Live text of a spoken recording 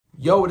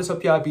Yo, what is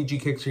up, y'all? BG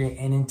Kicks here,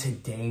 and in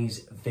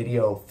today's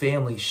video,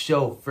 family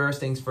show, first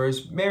things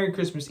first, Merry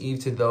Christmas Eve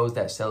to those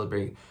that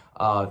celebrate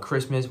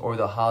Christmas or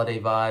the holiday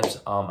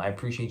vibes. I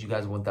appreciate you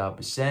guys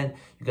 1000%.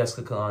 You guys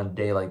clicking on a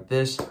day like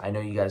this. I know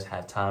you guys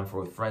have time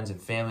for with friends and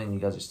family, and you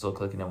guys are still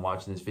clicking and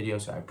watching this video,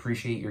 so I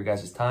appreciate your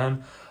guys'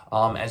 time.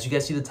 As you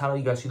guys see the title,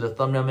 you guys see the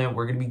thumbnail, man,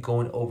 we're going to be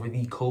going over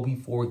the Kobe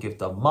 4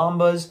 gift of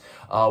Mambas,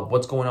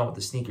 what's going on with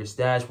the sneaker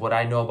stash, what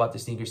I know about the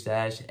sneaker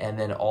stash, and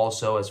then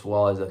also as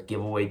well as a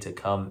giveaway to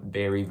come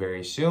very,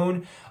 very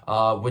soon,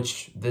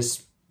 which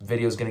this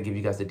video is going to give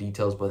you guys the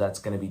details, but that's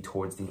going to be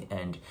towards the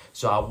end.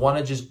 So I want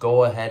to just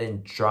go ahead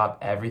and drop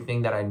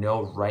everything that I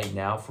know right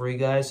now for you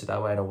guys, so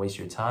that way I don't waste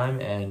your time,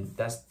 and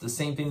that's the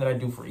same thing that I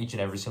do for each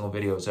and every single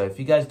video. So if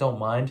you guys don't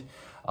mind,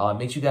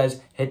 make sure you guys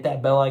hit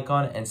that bell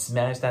icon and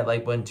smash that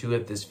like button too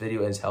if this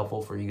video is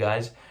helpful for you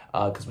guys,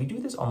 because we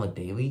do this on the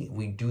daily.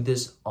 We do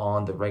this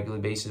on the regular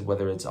basis,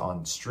 whether it's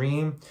on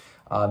stream,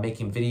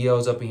 making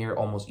videos up in here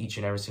almost each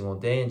and every single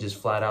day, and just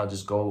flat out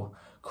just go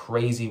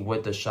crazy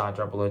with the shot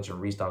drop alerts and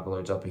restock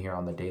alerts up in here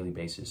on the daily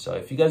basis. So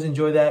if you guys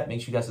enjoy that,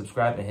 make sure you guys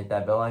subscribe and hit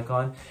that bell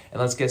icon,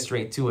 and let's get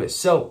straight to it.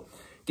 So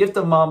gift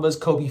of Mambas,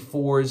 Kobe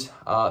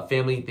 4s,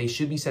 family, they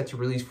should be set to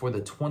release for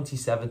the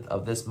 27th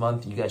of this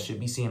month. You guys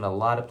should be seeing a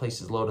lot of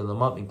places loading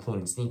them up,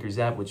 including Sneakers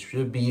app, which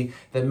should be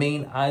the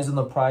main eyes on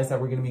the prize that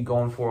we're going to be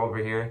going for over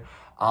here.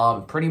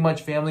 Pretty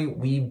much, family,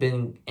 we've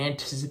been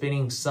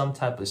anticipating some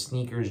type of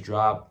sneakers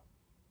drop,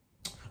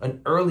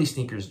 an early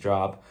sneakers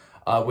drop,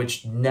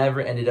 which never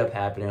ended up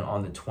happening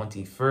on the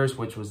 21st,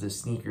 which was the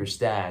sneaker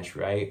stash,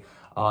 right?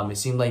 It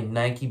seemed like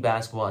Nike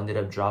basketball ended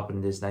up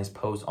dropping this nice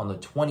post on the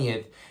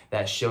 20th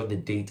that showed the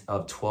date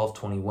of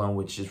 12/21,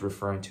 which is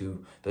referring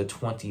to the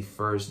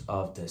 21st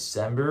of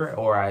December,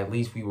 or at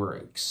least we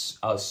were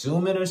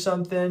assuming or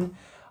something.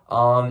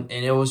 And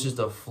it was just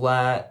a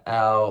flat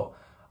out,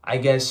 I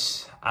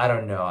guess, I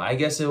don't know. I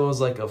guess it was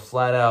like a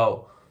flat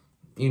out,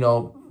 you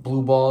know,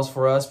 blue balls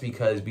for us,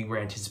 because we were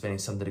anticipating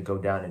something to go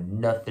down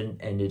and nothing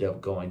ended up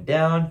going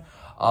down.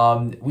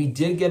 We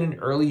did get an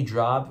early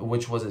drop,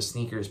 which was a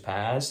sneakers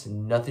pass.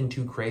 Nothing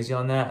too crazy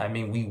on that. I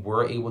mean, we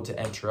were able to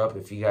enter up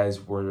if you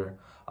guys were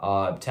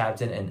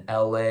tapped in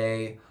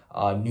LA,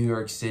 New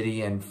York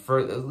City, and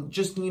for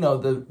just, you know,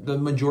 the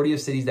majority of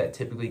cities that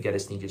typically get a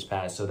sneakers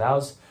pass. So that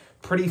was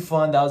pretty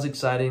fun. That was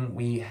exciting.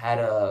 We had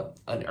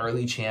an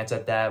early chance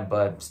at that,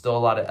 but still a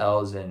lot of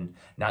L's and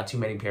not too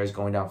many pairs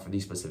going down for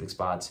these specific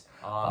spots.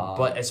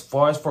 But as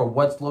far as for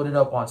what's loaded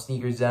up on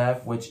Sneakers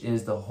app, which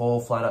is the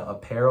whole flat out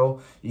apparel,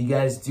 you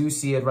guys do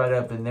see it right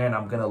up in there, and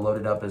I'm going to load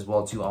it up as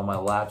well too on my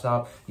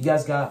laptop. You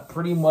guys got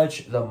pretty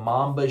much the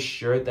Mamba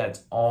shirt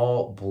that's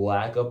all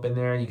black up in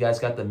there. You guys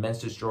got the Men's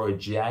Destroyer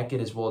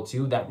jacket as well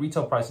too. That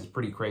retail price is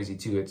pretty crazy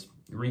too. It's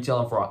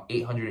retailing for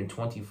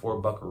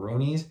 824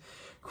 buckaroonies.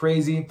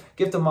 Crazy.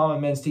 Gift of Mamba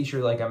men's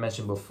t-shirt, like I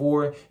mentioned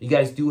before. You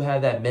guys do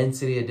have that Men's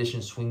City Edition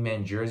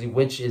Swingman jersey,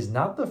 which is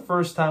not the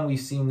first time we've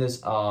seen this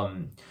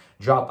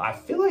drop. I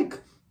feel like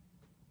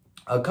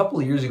a couple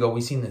of years ago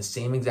we seen the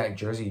same exact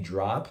jersey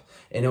drop,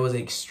 and it was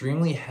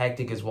extremely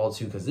hectic as well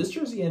too, because this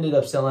jersey ended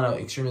up selling out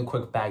extremely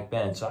quick back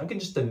then. So I can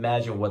just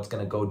imagine what's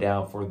going to go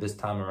down for this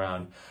time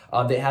around.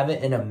 They have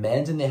it in a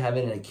men's and they have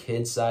it in a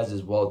kid's size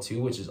as well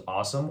too, which is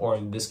awesome, or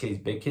in this case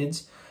big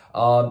kids.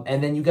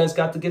 And then you guys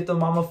got the Gift of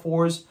Mamba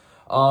 4s,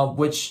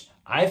 which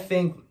I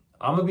think,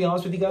 I'm gonna be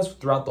honest with you guys,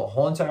 throughout the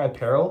whole entire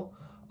apparel,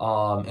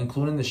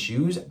 including the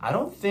shoes, I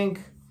don't think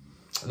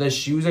the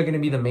shoes are going to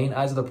be the main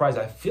eyes of the prize.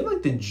 I feel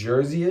like the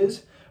jersey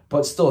is,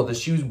 but still the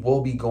shoes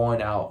will be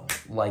going out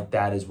like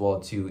that as well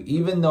too,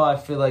 even though I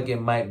feel like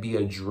it might be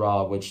a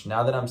draw, which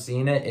now that I'm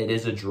seeing it, it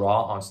is a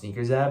draw on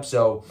Sneakers app.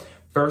 So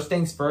first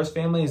things first,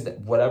 family, is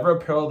that whatever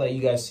apparel that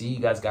you guys see, you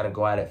guys got to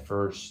go at it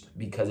first,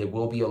 because it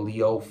will be a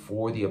Leo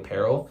for the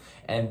apparel,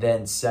 and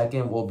then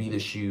second will be the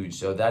shoes.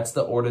 So that's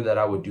the order that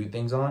I would do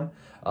things on.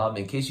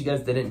 In case you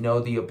guys didn't know,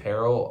 the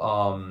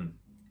apparel,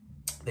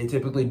 they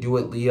typically do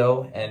it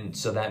Leo, and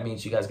so that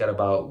means you guys got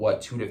about,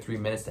 what, 2 to 3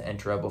 minutes to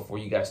enter up before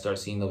you guys start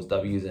seeing those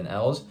W's and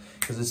L's,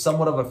 because it's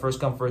somewhat of a first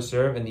come first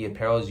serve, and the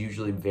apparel is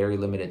usually very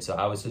limited. So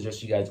I would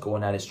suggest you guys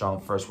going at it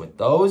strong first with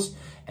those,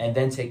 and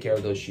then take care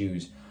of those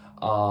shoes.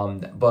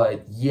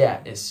 But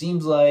yeah, it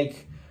seems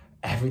like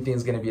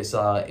everything's going to be a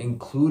sellout,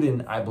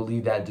 including, I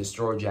believe, that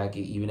Destroyer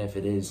jacket, even if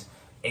it is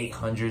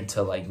 800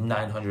 to like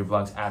 900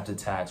 bucks after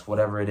tax,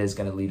 whatever it is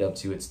going to lead up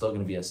to, it's still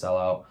going to be a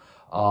sellout.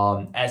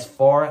 As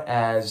far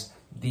as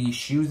the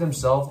shoes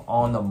themselves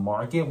on the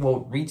market, well,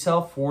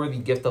 retail for the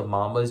Gift of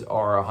Mambas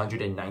are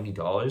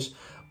 $190,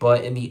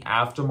 but in the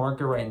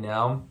aftermarket right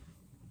now,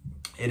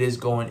 it is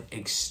going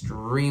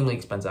extremely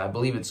expensive. I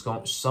believe it's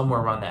going somewhere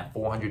around that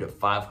 400 to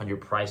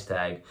 500 price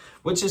tag,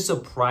 which is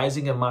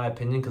surprising in my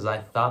opinion, because I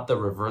thought the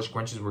reverse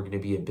crunches were going to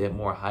be a bit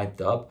more hyped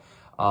up.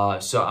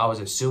 So I was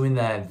assuming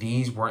that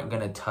these weren't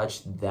going to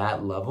touch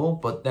that level,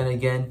 but then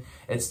again,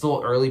 it's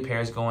still early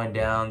pairs going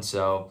down,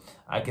 so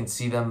I can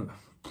see them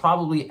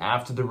probably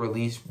after the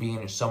release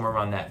being somewhere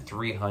around that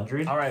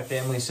 300. All right,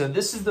 family, so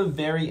this is the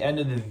very end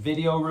of the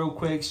video real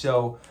quick.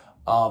 So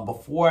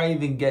Before I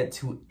even get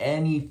to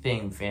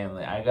anything,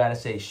 family, I gotta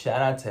say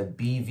shout out to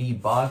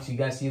Bvbox. You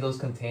guys see those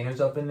containers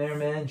up in there,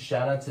 man?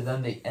 Shout out to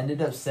them. They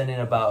ended up sending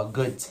about a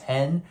good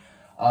 10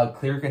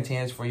 clear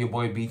containers for your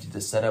boy BG to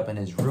set up in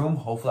his room.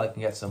 Hopefully I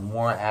can get some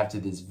more after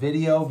this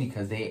video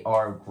because they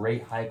are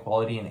great, high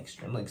quality, and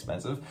extremely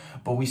expensive,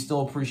 but we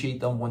still appreciate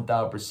them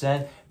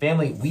 1000%.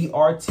 Family, we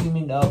are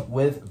teaming up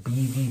with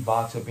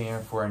Bvbox up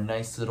here for a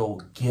nice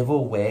little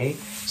giveaway.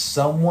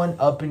 Someone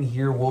up in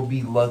here will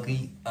be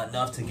lucky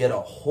enough to get a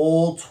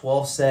whole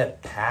 12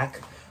 set pack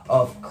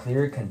of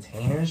clear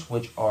containers,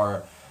 which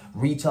are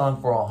retailing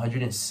for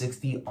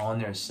 $160 on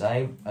their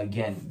site.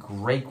 Again,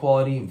 great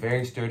quality,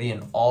 very sturdy,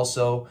 and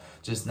also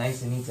just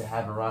nice and neat to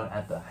have around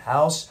at the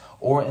house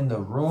or in the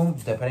room,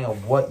 depending on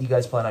what you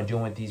guys plan on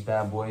doing with these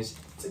bad boys.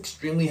 It's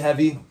extremely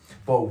heavy,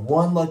 but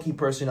one lucky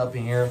person up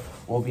in here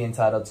will be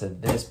entitled to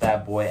this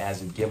bad boy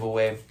as a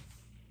giveaway.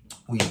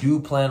 We do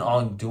plan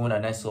on doing a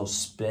nice little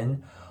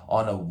spin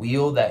on a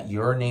wheel that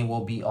your name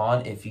will be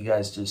on if you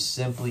guys just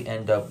simply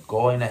end up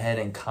going ahead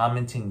and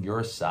commenting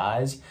your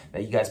size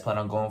that you guys plan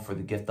on going for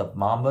the gift of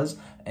Mambas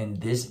in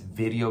this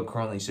video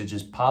currently. So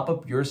just pop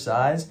up your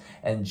size,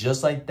 and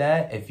just like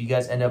that, if you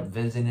guys end up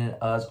visiting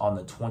us on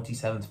the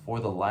 27th for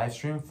the live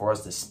stream for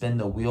us to spin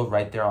the wheel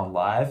right there on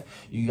live,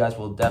 you guys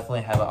will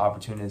definitely have an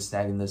opportunity to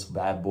snagging this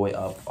bad boy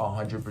up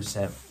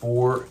 100%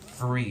 for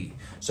free.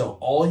 So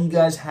all you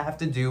guys have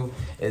to do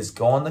is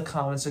go in the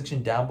comment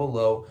section down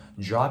below,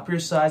 drop your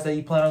size that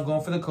you plan on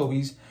going for the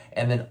Kobe's,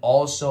 and then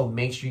also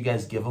make sure you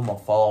guys give them a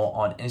follow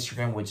on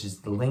Instagram, which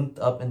is linked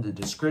up in the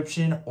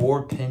description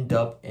or pinned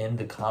up in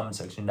the comment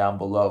section down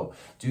below.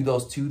 Do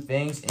those two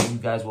things and you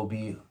guys will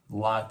be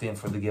locked in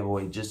for the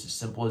giveaway. Just as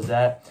simple as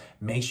that.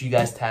 Make sure you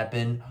guys tap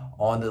in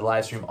on the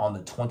live stream on the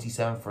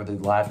 27th for the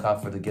live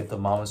cop for the gift of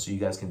Mama so you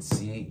guys can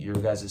see your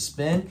guys'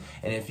 spin.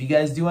 And if you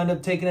guys do end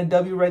up taking a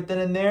W right then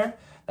and there,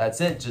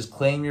 that's it. Just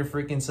claim your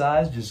freaking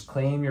size. Just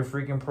claim your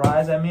freaking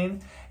prize,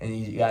 and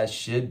you guys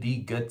should be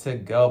good to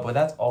go. But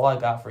that's all I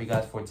got for you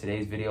guys for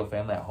today's video,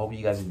 family. I hope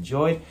you guys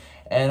enjoyed.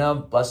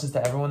 And blessings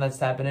to everyone that's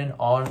tapping in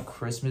on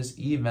Christmas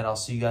Eve, man. I'll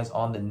see you guys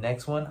on the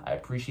next one. I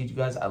appreciate you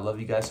guys. I love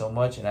you guys so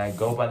much. And I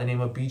go by the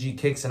name of BG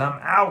Kicks, and I'm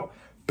out.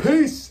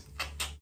 Peace.